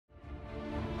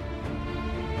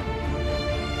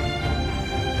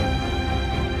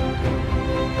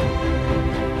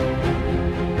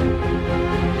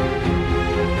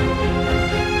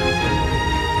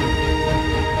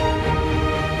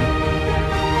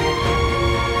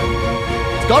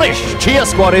Scottish cheer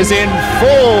squad is in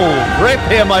full grip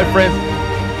here, my friends.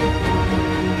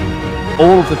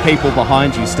 All of the people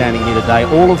behind you standing here today,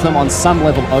 all of them on some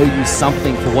level owe you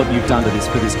something for what you've done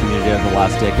for this community over the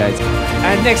last decades.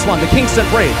 And next one, the Kingston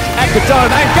Bridge at the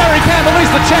Dome, and Gary Campbell is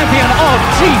the champion of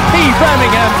GP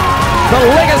Birmingham. The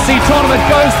Legacy Tournament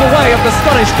goes the way of the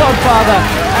Scottish Godfather,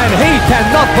 and he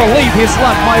cannot believe his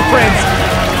luck, my friends.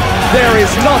 There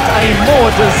is not a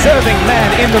more deserving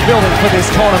man in the building for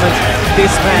this tournament.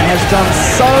 This man has done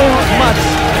so much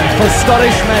for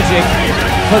Scottish Magic,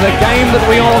 for the game that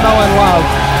we all know and love.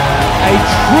 A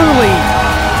truly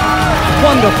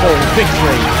wonderful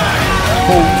victory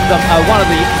for one of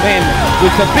the men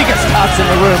with the biggest hearts in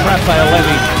the room, Raphael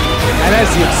Levy. And as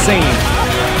you've seen,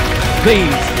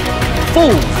 these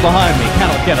fools behind me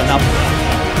cannot get enough.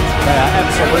 They are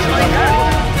absolutely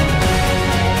wonderful.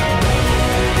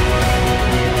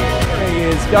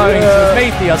 He is going to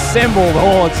meet the assembled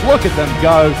hordes. Look at them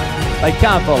go. They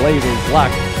can't believe his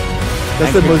luck.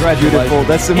 That's the most beautiful.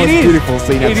 That's the most beautiful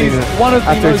scene I've seen one of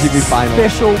the most GP final.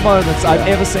 special moments I've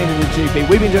ever seen in the GP.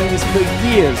 We've been doing this for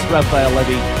years, Raphael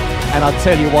Levy, and I'll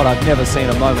tell you what, I've never seen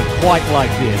a moment quite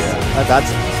like this. Yeah,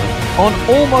 that's awesome. On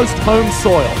almost home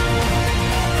soil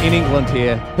in England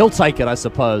here. He'll take it, I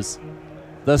suppose.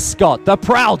 The Scot, the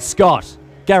proud Scot,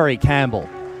 Gary Campbell,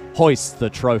 hoists the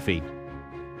trophy.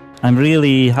 I'm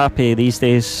really happy these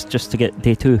days just to get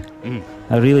day two.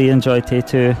 I really enjoyed day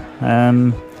two.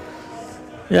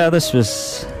 Yeah, this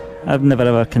was, I've never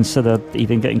ever considered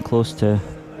even getting close to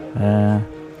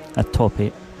a top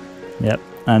 8. Yep,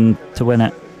 and to win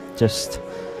it, just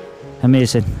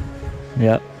amazing.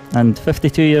 Yep, and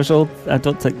 52 years old, I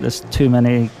don't think there's too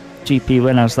many GP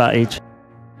winners that age.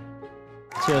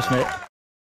 Cheers, mate.